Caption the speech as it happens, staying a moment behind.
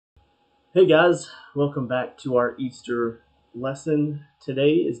Hey guys, welcome back to our Easter lesson.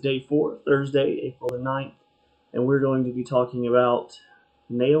 Today is day 4, Thursday, April the 9th, and we're going to be talking about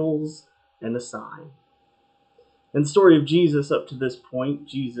nails and a sign. In the story of Jesus up to this point,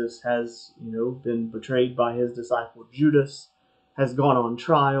 Jesus has, been betrayed by his disciple Judas, has gone on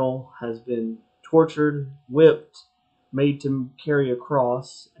trial, has been tortured, whipped, made to carry a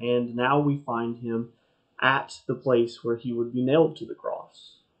cross, and now we find him at the place where he would be nailed to the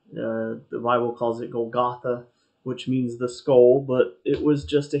cross. The Bible calls it Golgotha, which means the skull, but it was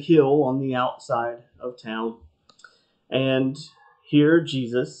just a hill on the outside of town. And here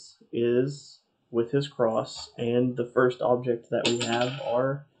Jesus is with his cross, and the first object that we have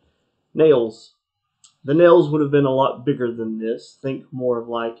are nails. The nails would have been a lot bigger than this. Think more of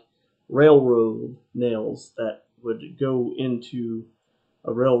like railroad nails that would go into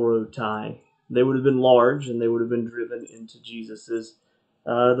a railroad tie. They would have been large, and they would have been driven into Jesus's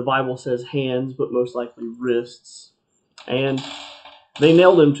the Bible says hands, but most likely wrists. And they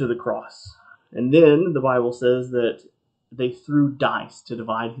nailed him to the cross. And then the Bible says that they threw dice to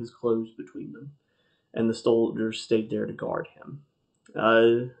divide his clothes between them. And the soldiers stayed there to guard him.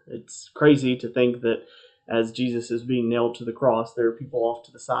 It's crazy to think that as Jesus is being nailed to the cross, there are people off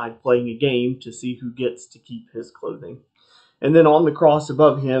to the side playing a game to see who gets to keep his clothing. And then on the cross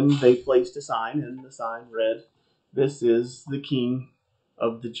above him, they placed a sign, and the sign read, "This is the King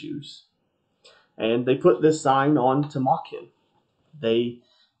of the Jews." And they put this sign on to mock him. They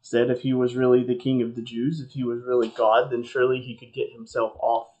said if he was really the King of the Jews, if he was really God, then surely he could get himself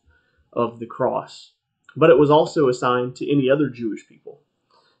off of the cross. But it was also a sign to any other Jewish people.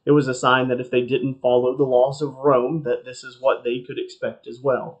 It was a sign that if they didn't follow the laws of Rome, that this is what they could expect as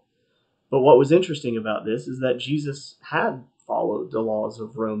well. But what was interesting about this is that Jesus had followed the laws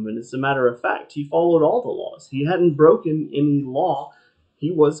of Rome, and as a matter of fact, he followed all the laws. He hadn't broken any law. He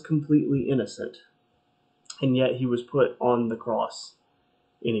was completely innocent, and yet he was put on the cross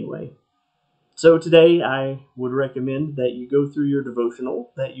anyway. So today I would recommend that you go through your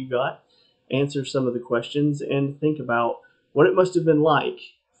devotional that you got, answer some of the questions, and think about what it must have been like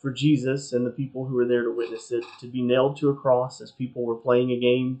for Jesus and the people who were there to witness it to be nailed to a cross as people were playing a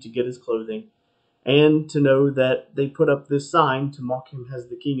game to get his clothing, and to know that they put up this sign to mock him as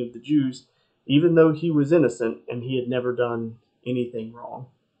the King of the Jews, even though he was innocent and he had never done anything wrong.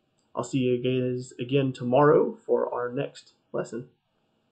 I'll see you guys again tomorrow for our next lesson.